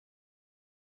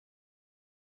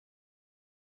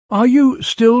Are you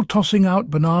still tossing out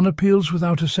banana peels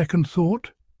without a second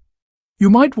thought? You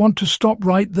might want to stop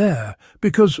right there,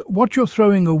 because what you're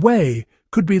throwing away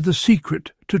could be the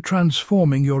secret to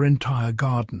transforming your entire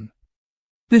garden.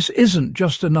 This isn't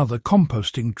just another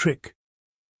composting trick.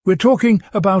 We're talking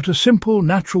about a simple,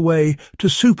 natural way to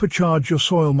supercharge your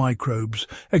soil microbes,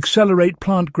 accelerate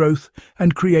plant growth,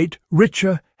 and create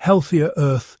richer, healthier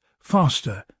earth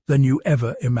faster than you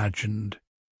ever imagined.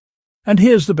 And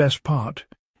here's the best part.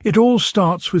 It all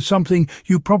starts with something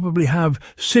you probably have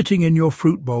sitting in your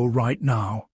fruit bowl right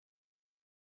now.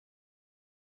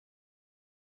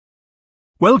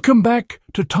 Welcome back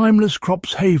to Timeless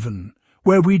Crops Haven,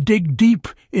 where we dig deep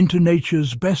into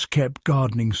nature's best-kept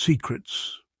gardening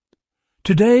secrets.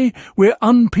 Today, we're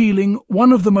unpeeling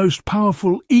one of the most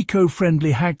powerful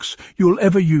eco-friendly hacks you'll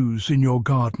ever use in your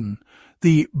garden,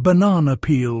 the banana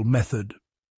peel method.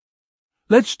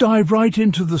 Let's dive right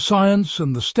into the science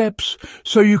and the steps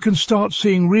so you can start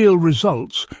seeing real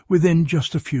results within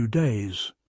just a few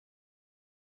days.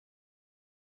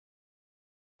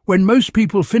 When most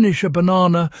people finish a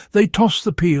banana, they toss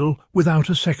the peel without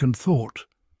a second thought.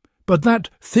 But that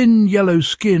thin yellow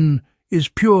skin is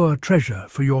pure treasure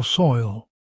for your soil.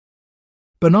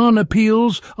 Banana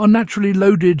peels are naturally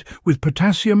loaded with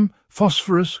potassium,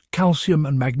 phosphorus, calcium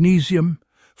and magnesium,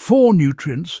 4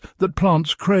 nutrients that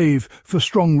plants crave for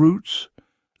strong roots,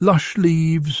 lush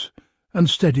leaves and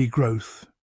steady growth.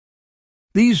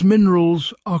 These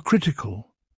minerals are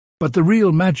critical, but the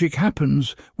real magic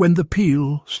happens when the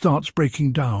peel starts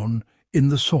breaking down in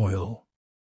the soil.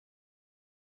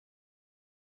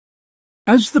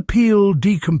 As the peel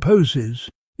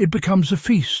decomposes, it becomes a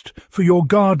feast for your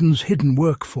garden's hidden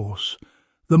workforce,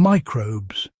 the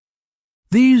microbes.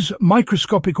 These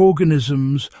microscopic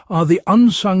organisms are the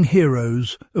unsung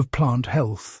heroes of plant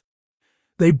health.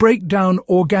 They break down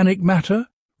organic matter,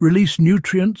 release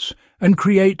nutrients, and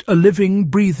create a living,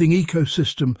 breathing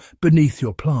ecosystem beneath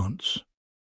your plants.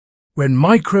 When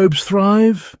microbes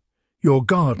thrive, your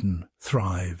garden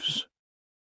thrives.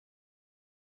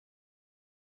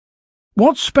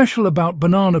 What's special about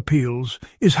banana peels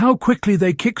is how quickly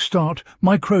they kickstart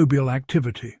microbial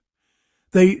activity.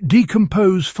 They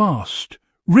decompose fast,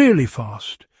 really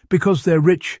fast, because they're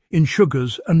rich in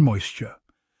sugars and moisture.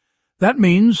 That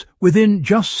means within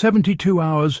just 72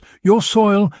 hours, your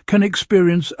soil can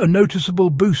experience a noticeable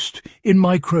boost in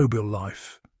microbial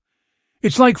life.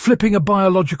 It's like flipping a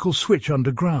biological switch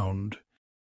underground.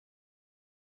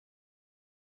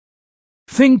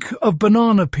 Think of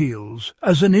banana peels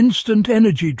as an instant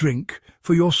energy drink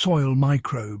for your soil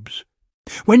microbes.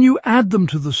 When you add them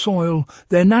to the soil,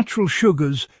 their natural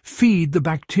sugars feed the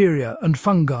bacteria and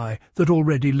fungi that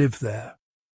already live there.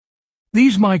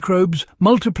 These microbes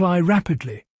multiply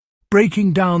rapidly,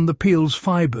 breaking down the peel's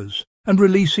fibers and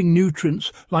releasing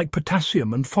nutrients like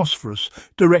potassium and phosphorus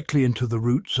directly into the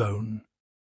root zone.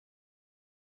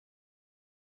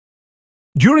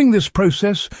 During this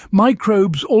process,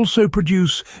 microbes also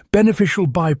produce beneficial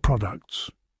byproducts,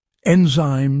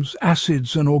 enzymes,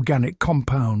 acids and organic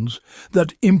compounds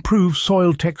that improve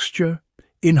soil texture,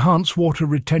 enhance water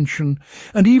retention,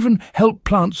 and even help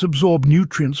plants absorb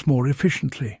nutrients more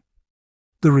efficiently.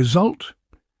 The result?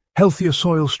 Healthier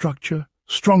soil structure,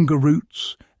 stronger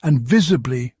roots, and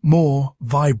visibly more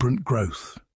vibrant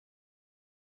growth.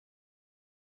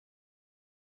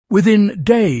 Within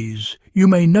days, you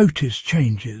may notice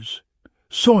changes.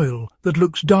 Soil that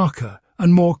looks darker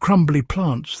and more crumbly,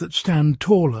 plants that stand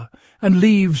taller, and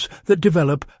leaves that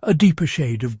develop a deeper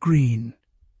shade of green.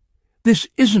 This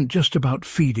isn't just about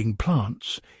feeding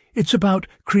plants. It's about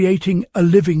creating a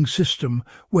living system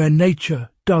where nature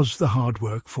does the hard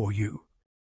work for you.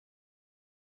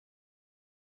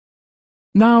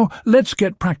 Now, let's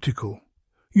get practical.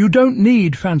 You don't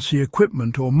need fancy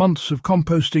equipment or months of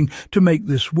composting to make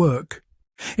this work.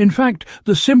 In fact,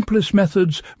 the simplest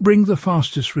methods bring the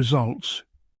fastest results.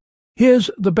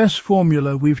 Here's the best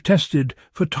formula we've tested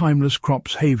for Timeless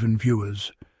Crops Haven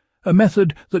viewers, a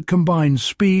method that combines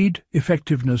speed,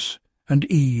 effectiveness, and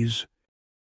ease.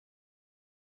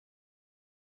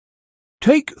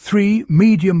 Take 3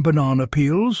 medium banana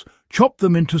peels, chop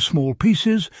them into small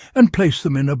pieces, and place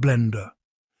them in a blender.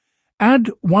 Add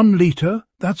 1 litre,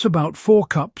 that's about 4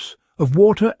 cups, of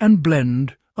water and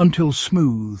blend until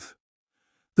smooth.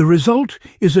 The result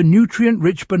is a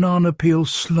nutrient-rich banana peel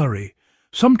slurry,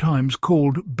 sometimes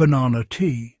called banana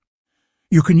tea.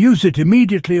 You can use it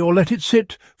immediately or let it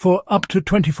sit for up to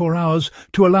 24 hours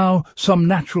to allow some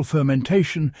natural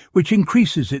fermentation, which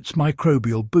increases its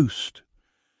microbial boost.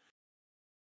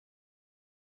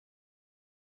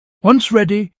 Once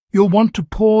ready, you'll want to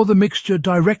pour the mixture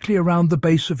directly around the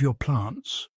base of your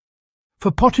plants. For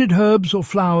potted herbs or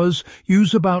flowers,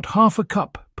 use about half a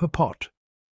cup per pot.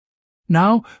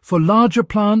 Now, for larger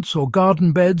plants or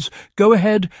garden beds, go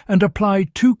ahead and apply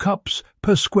 2 cups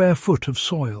per square foot of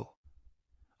soil.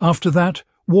 After that,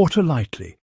 water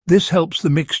lightly. This helps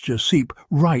the mixture seep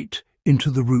right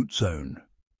into the root zone.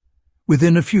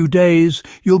 Within a few days,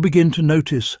 you'll begin to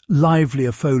notice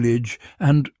livelier foliage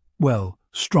and, well,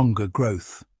 stronger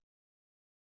growth.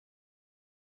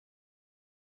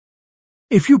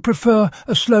 If you prefer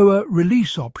a slower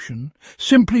release option,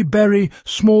 simply bury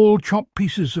small chopped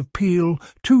pieces of peel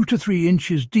 2 to 3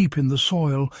 inches deep in the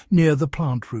soil near the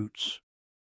plant roots.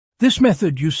 This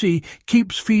method, you see,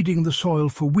 keeps feeding the soil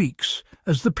for weeks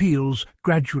as the peels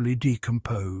gradually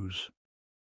decompose.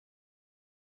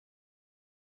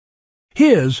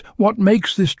 Here's what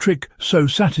makes this trick so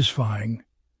satisfying.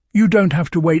 You don't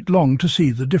have to wait long to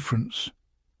see the difference.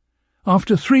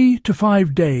 After 3 to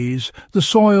 5 days, the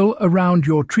soil around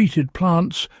your treated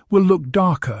plants will look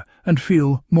darker and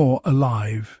feel more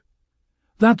alive.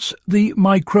 That's the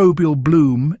microbial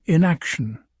bloom in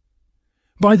action.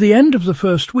 By the end of the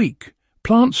first week,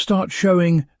 plants start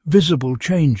showing visible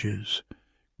changes.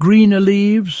 Greener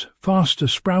leaves, faster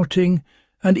sprouting,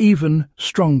 and even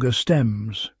stronger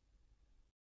stems.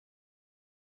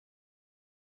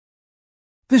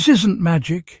 This isn't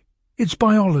magic, it's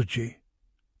biology.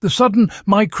 The sudden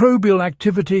microbial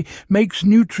activity makes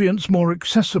nutrients more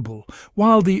accessible,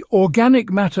 while the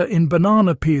organic matter in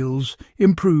banana peels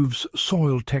improves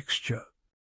soil texture.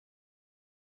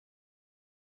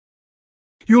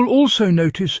 You'll also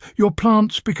notice your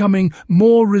plants becoming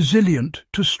more resilient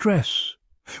to stress,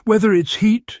 whether it's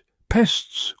heat,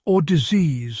 pests, or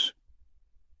disease.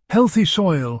 Healthy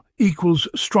soil equals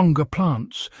stronger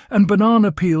plants, and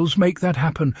banana peels make that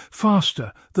happen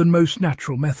faster than most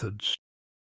natural methods.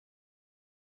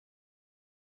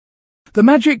 The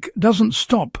magic doesn't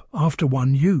stop after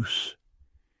one use.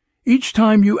 Each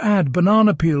time you add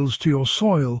banana peels to your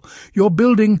soil, you're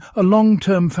building a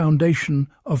long-term foundation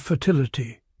of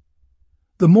fertility.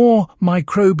 The more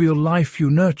microbial life you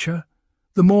nurture,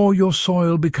 the more your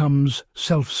soil becomes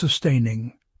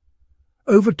self-sustaining.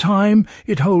 Over time,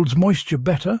 it holds moisture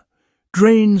better,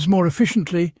 drains more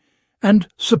efficiently, and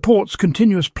supports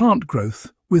continuous plant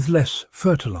growth with less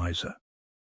fertilizer.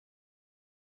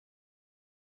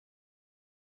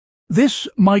 This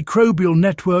microbial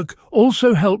network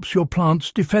also helps your plants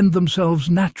defend themselves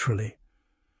naturally.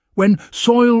 When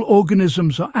soil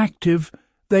organisms are active,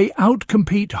 they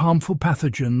outcompete harmful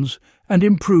pathogens and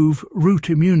improve root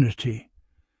immunity.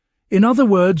 In other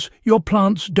words, your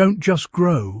plants don't just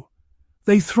grow,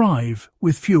 they thrive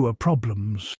with fewer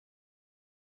problems.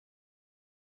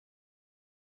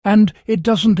 And it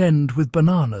doesn't end with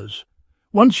bananas.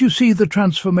 Once you see the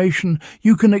transformation,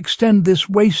 you can extend this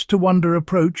waste-to-wonder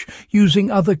approach using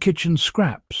other kitchen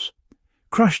scraps.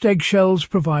 Crushed eggshells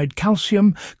provide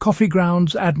calcium, coffee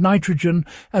grounds add nitrogen,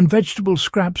 and vegetable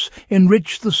scraps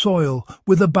enrich the soil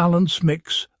with a balanced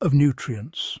mix of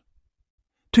nutrients.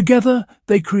 Together,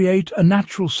 they create a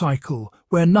natural cycle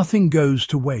where nothing goes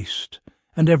to waste,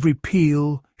 and every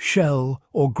peel, shell,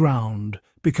 or ground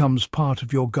becomes part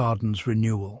of your garden's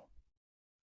renewal.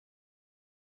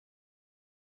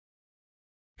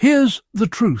 Here's the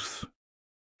truth.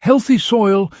 Healthy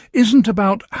soil isn't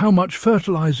about how much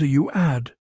fertilizer you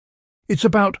add. It's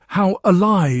about how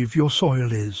alive your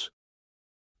soil is.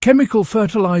 Chemical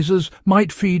fertilizers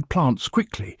might feed plants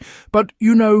quickly, but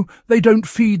they don't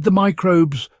feed the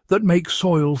microbes that make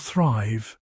soil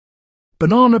thrive.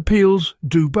 Banana peels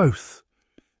do both.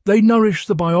 They nourish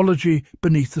the biology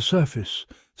beneath the surface,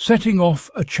 setting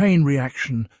off a chain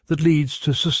reaction that leads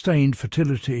to sustained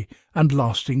fertility and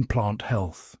lasting plant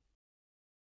health.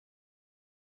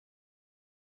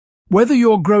 Whether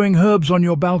you're growing herbs on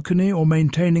your balcony or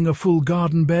maintaining a full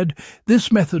garden bed,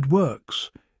 this method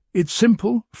works. It's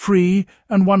simple, free,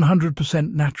 and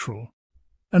 100% natural.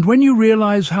 And when you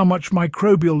realize how much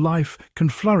microbial life can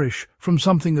flourish from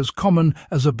something as common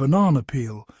as a banana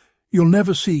peel, you'll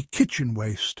never see kitchen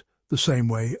waste the same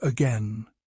way again.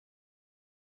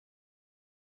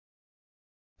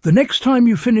 The next time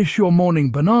you finish your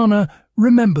morning banana,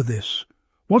 remember this.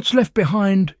 What's left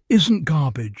behind isn't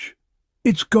garbage.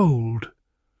 It's gold.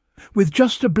 With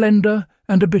just a blender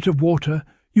and a bit of water,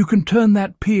 you can turn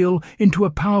that peel into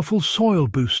a powerful soil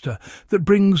booster that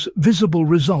brings visible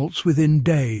results within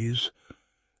days.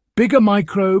 Bigger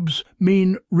microbes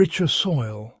mean richer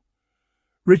soil.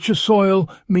 Richer soil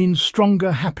means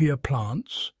stronger, happier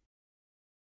plants.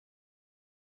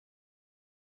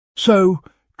 So,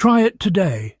 try it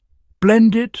today.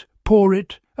 Blend it, pour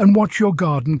it, and watch your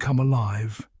garden come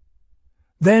alive.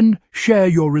 Then share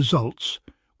your results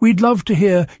We'd love to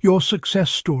hear your success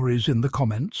stories in the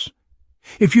comments.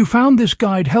 If you found this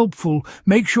guide helpful,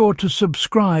 make sure to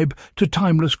subscribe to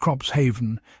Timeless Crops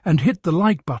Haven and hit the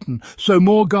like button so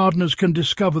more gardeners can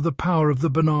discover the power of the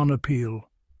banana peel.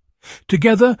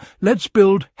 Together, let's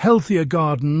build healthier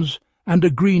gardens and a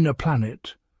greener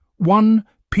planet, one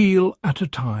peel at a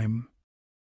time.